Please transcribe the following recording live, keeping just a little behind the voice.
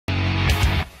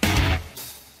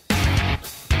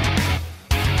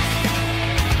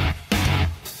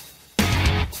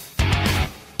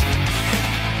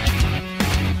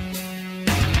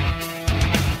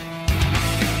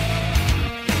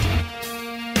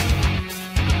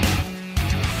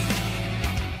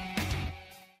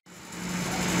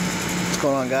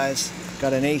going on, guys?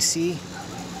 Got an AC,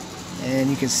 and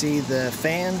you can see the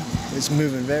fan is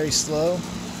moving very slow,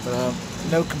 but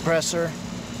no compressor,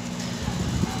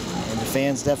 and the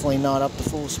fan's definitely not up to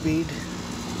full speed.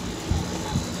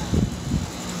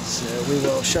 So we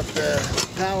will shut the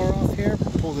power off here,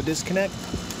 pull the disconnect.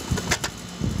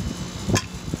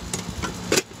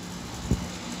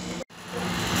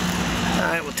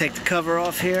 Alright, we'll take the cover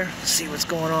off here, see what's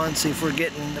going on, see if we're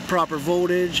getting the proper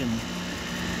voltage, and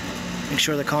make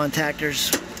sure the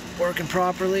contactor's working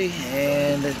properly,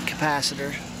 and the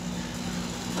capacitor.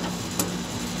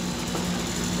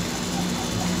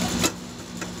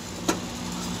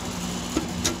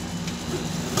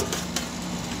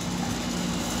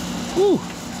 Woo!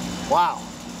 Wow!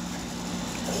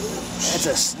 That's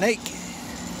a snake.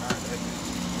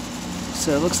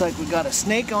 So it looks like we got a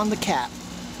snake on the cap.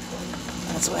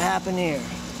 That's what happened here.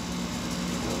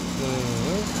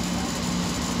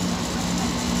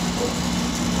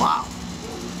 Wow.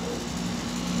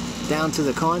 Down to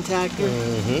the contactor.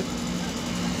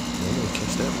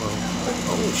 Catch that one.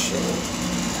 Oh shit.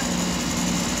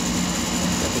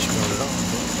 That bitch cut it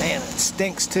off. Man, it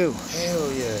stinks too.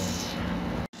 Hell yeah.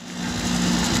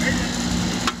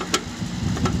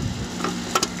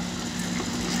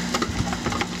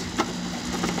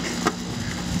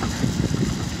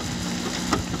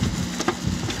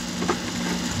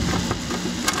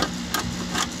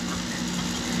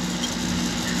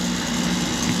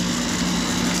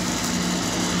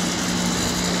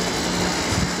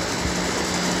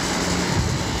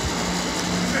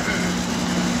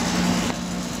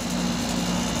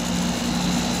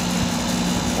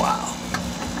 Wow.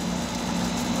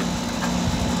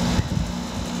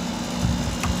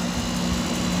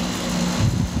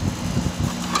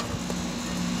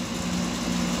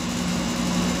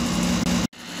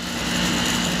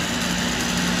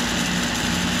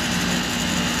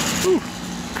 Ooh,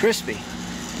 crispy.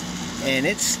 And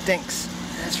it stinks.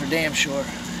 That's for damn sure.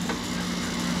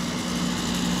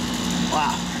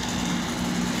 Wow.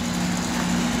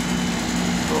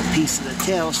 Little piece of the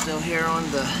tail still here on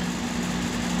the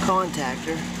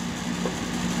contactor.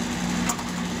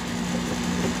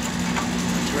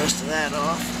 Get the rest of that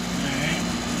off. Alright.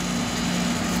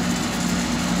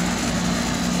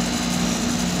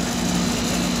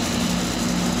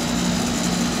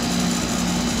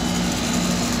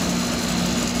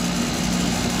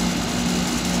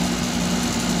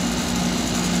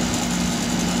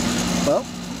 Well,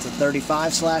 it's a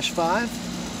 35/5.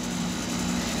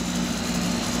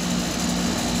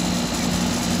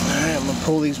 I'm going to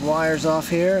pull these wires off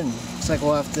here, and looks like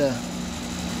we'll have to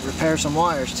repair some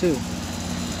wires too.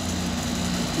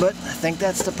 But I think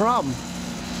that's the problem.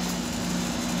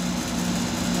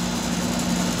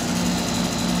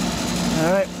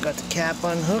 Alright, got the cap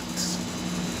unhooked.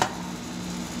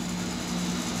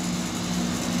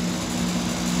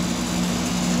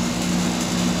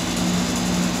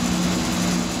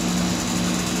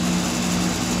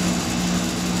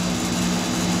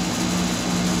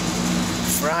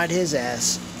 Fried his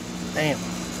ass. Damn.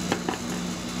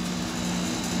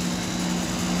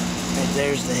 Right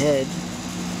there's the head.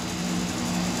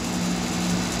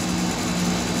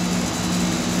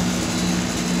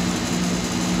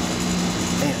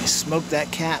 Man, I smoked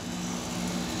that cap.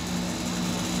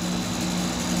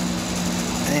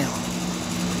 Damn.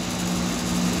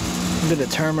 Look at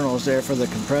the terminals there for the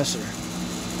compressor.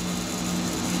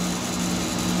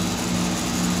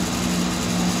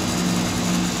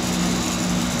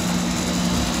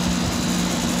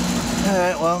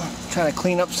 Alright, well, try to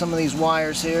clean up some of these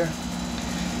wires here.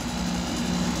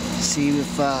 See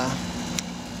if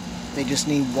they just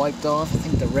need wiped off. I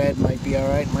think the red might be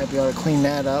alright. Might be able to clean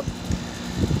that up.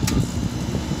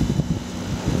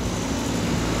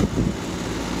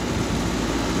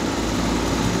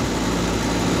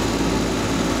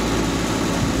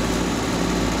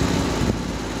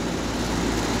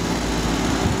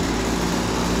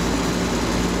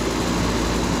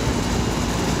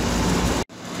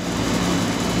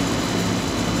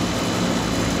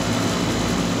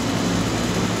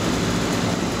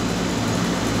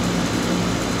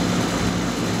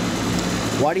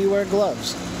 Why do you wear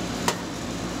gloves?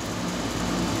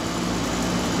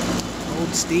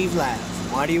 Old Steve laughed.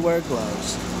 Why do you wear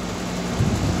gloves?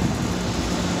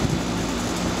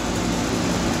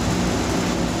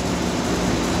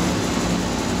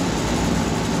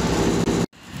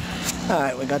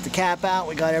 Alright, we got the cap out,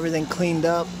 we got everything cleaned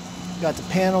up, got the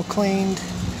panel cleaned,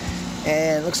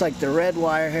 and it looks like the red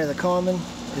wire here, the common,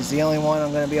 is the only one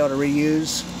I'm going to be able to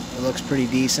reuse. It looks pretty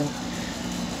decent,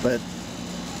 but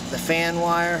the fan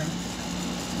wire,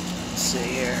 let's see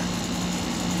here,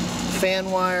 fan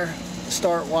wire the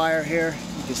start wire here.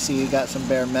 You can see you got some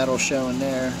bare metal showing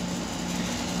there,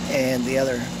 and the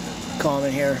other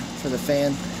common here for the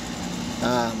fan.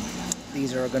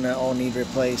 These are going to all need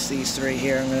replaced. These three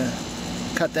here, I'm going to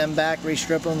cut them back,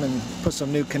 restrip them, and put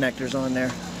some new connectors on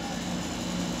there.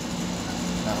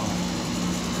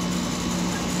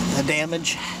 The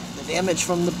damage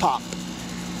from the pop.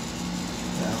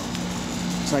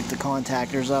 Looks like the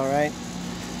contactor's all right.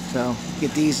 So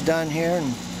get these done here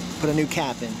and put a new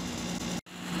cap in.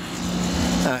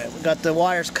 All right, we got the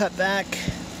wires cut back,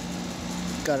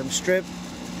 got them stripped,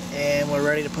 and we're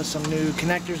ready to put some new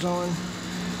connectors on.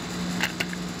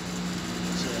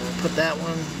 So we'll put that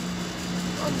one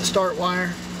on the start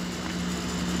wire,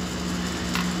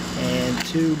 and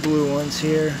two blue ones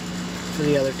here for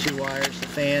the other two wires, the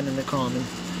fan and the common.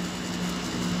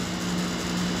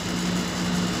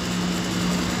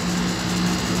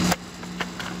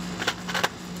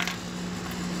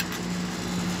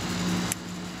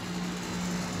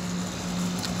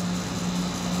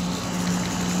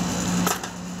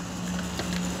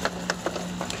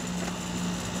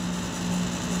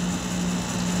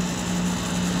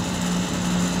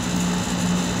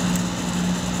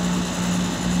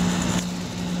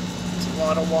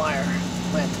 A lot of wire.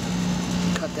 Might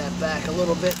have to cut that back a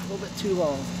little bit too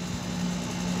long.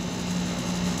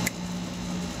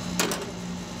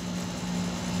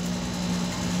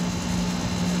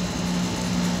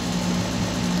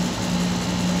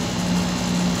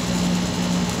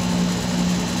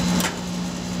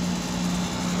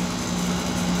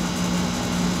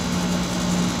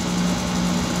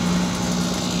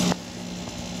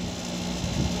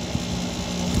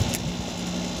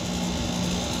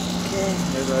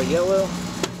 There's our yellow.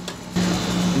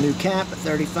 New cap at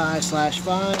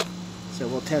 35/5. So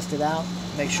we'll test it out,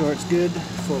 make sure it's good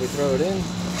before we throw it in.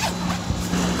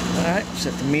 Alright,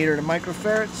 set the meter to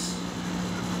microfarads.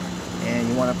 And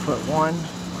you want to put one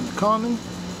on the common.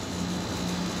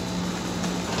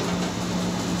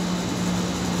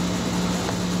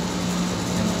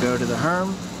 And go to the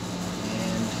Herm.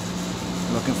 And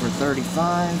looking for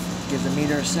 35. Give the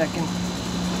meter a second.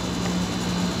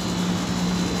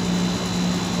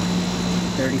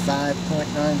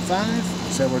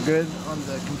 35.95. So we're good on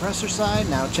the compressor side.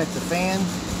 Now check the fan,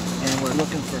 and we're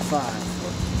looking for 5.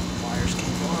 Wires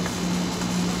came off.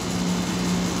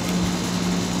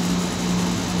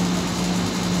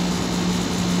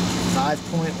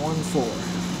 5.14.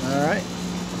 All right.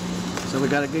 So we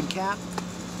got a good cap.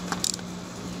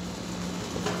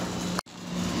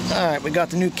 All right, we got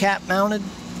the new cap mounted.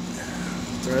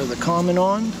 Throw the common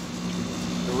on.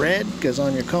 The red goes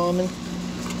on your common.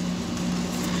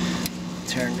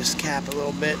 Turn this cap a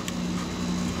little bit.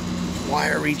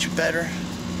 Wire reach better.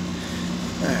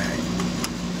 Alright.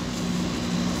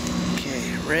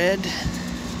 Okay, red.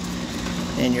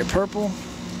 And your purple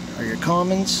are your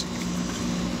commons.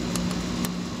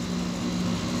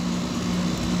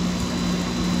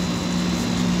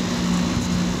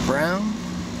 Brown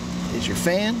is your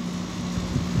fan.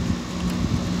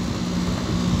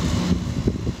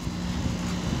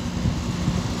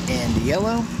 And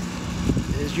yellow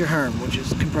is your Herm, which is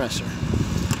the compressor.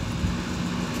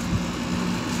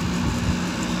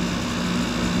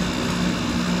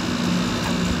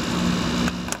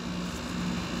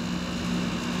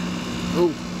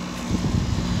 Ooh.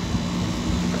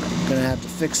 Gonna have to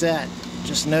fix that.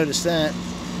 Just noticed that.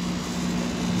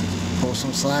 Pull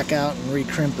some slack out and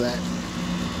recrimp that.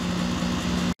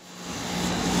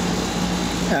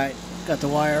 Alright, got the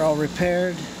wire all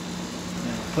repaired.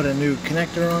 Now put a new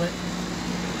connector on it.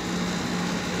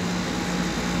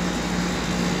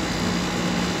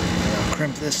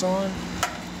 Crimp this on.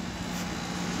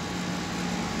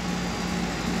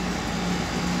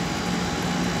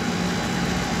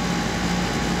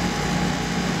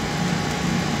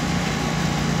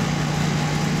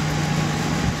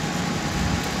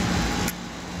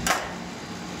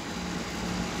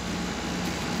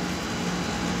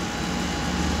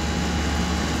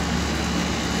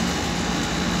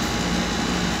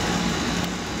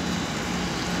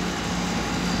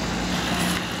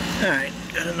 Alright,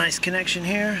 got a nice connection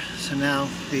here. So now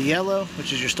the yellow,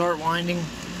 which is your start winding,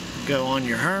 go on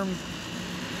your Herm.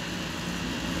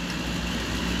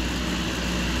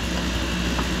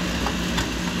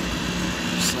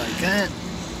 Just like that.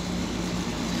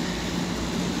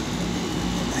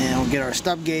 And we'll get our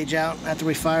stub gauge out after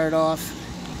we fire it off.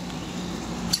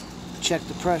 Check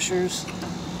the pressures.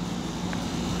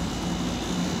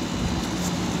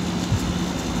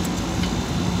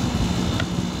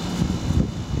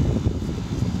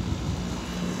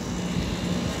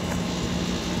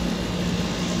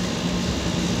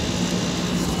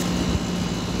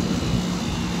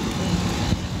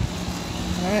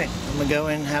 go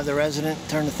in and have the resident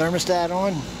turn the thermostat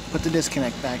on, put the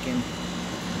disconnect back in.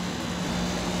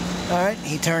 Alright,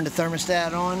 he turned the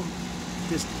thermostat on.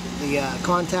 The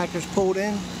contactor's pulled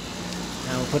in.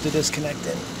 Now we'll put the disconnect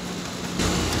in.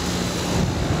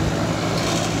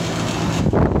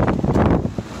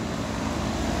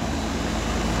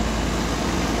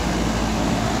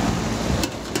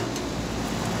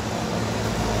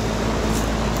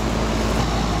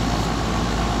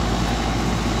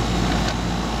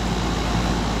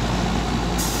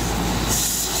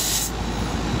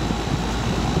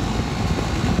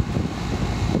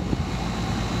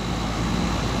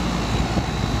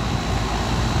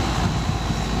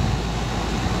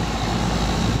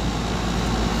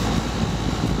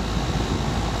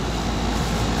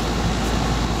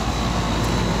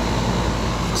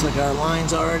 Looks like our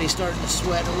line's already starting to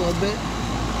sweat a little bit.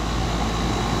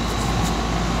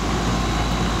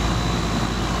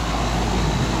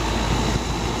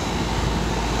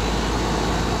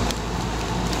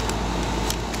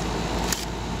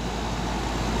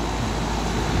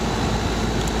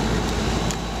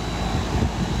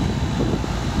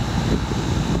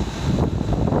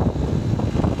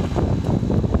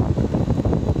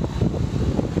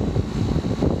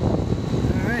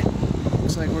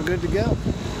 Looks like we're good to go.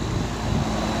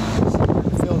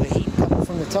 Feel the heat coming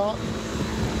from the top.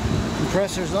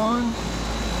 Compressor's on.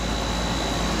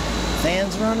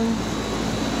 Fans running.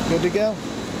 Good to go.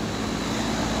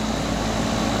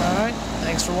 Alright,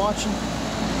 thanks for watching,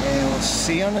 and we'll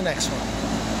see you on the next one.